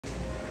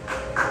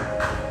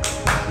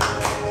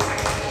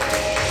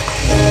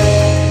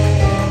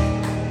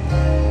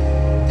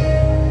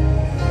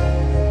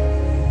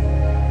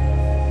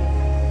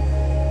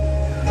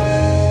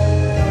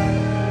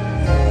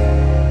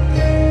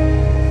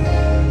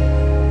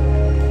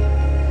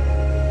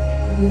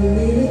You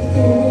made a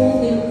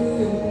covenant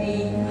with me,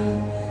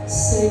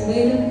 signed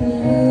by the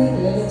blood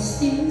that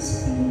still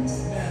speaks.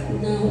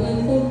 Now I'm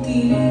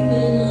forgiven,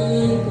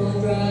 I'm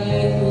called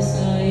right, 'cause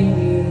I'm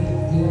with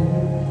you.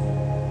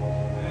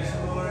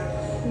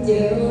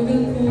 There on the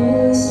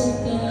cross of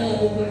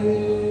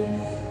Calvary,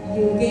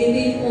 you gave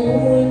it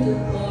all to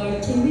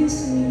purchase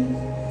me.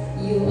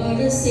 You are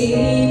the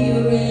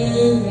Savior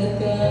and the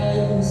God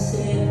who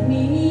set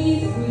me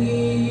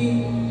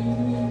free.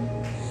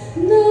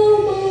 Now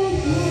my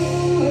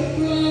heart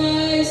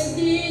cries,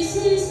 this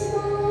is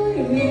my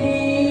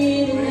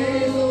Redeemer.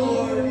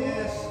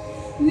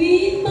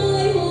 With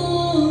my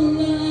whole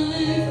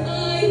life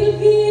I will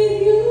give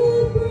you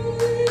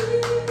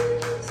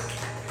praise.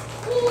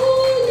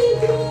 All the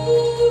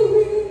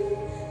glory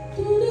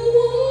to the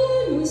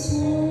one who's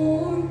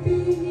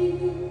worthy.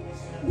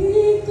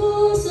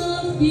 Because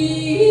of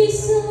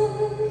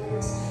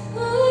Jesus, I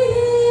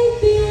have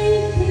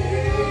been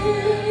cleansed.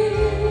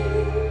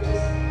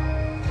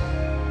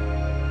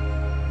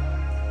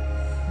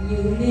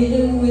 You made a